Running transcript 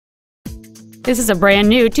This is a brand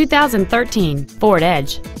new 2013 Ford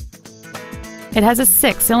Edge. It has a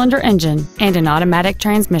 6-cylinder engine and an automatic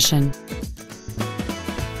transmission.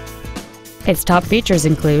 Its top features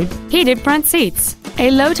include heated front seats,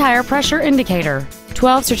 a low tire pressure indicator,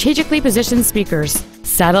 12 strategically positioned speakers,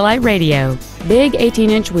 satellite radio, big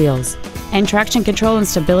 18-inch wheels, and traction control and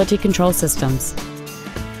stability control systems.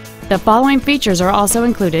 The following features are also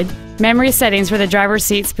included: memory settings for the driver's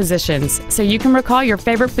seat's positions, so you can recall your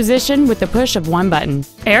favorite position with the push of one button,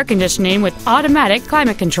 air conditioning with automatic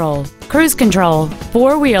climate control, cruise control,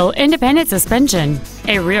 4-wheel independent suspension,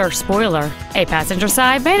 a rear spoiler, a passenger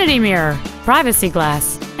side vanity mirror, privacy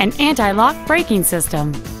glass, an anti-lock braking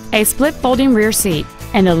system, a split folding rear seat,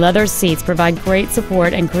 and the leather seats provide great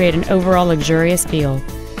support and create an overall luxurious feel.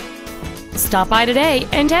 Stop by today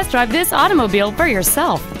and test drive this automobile for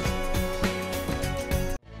yourself.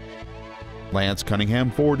 Lance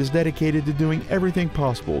Cunningham Ford is dedicated to doing everything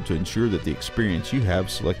possible to ensure that the experience you have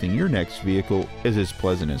selecting your next vehicle is as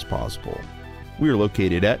pleasant as possible. We are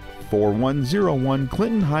located at 4101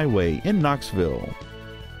 Clinton Highway in Knoxville.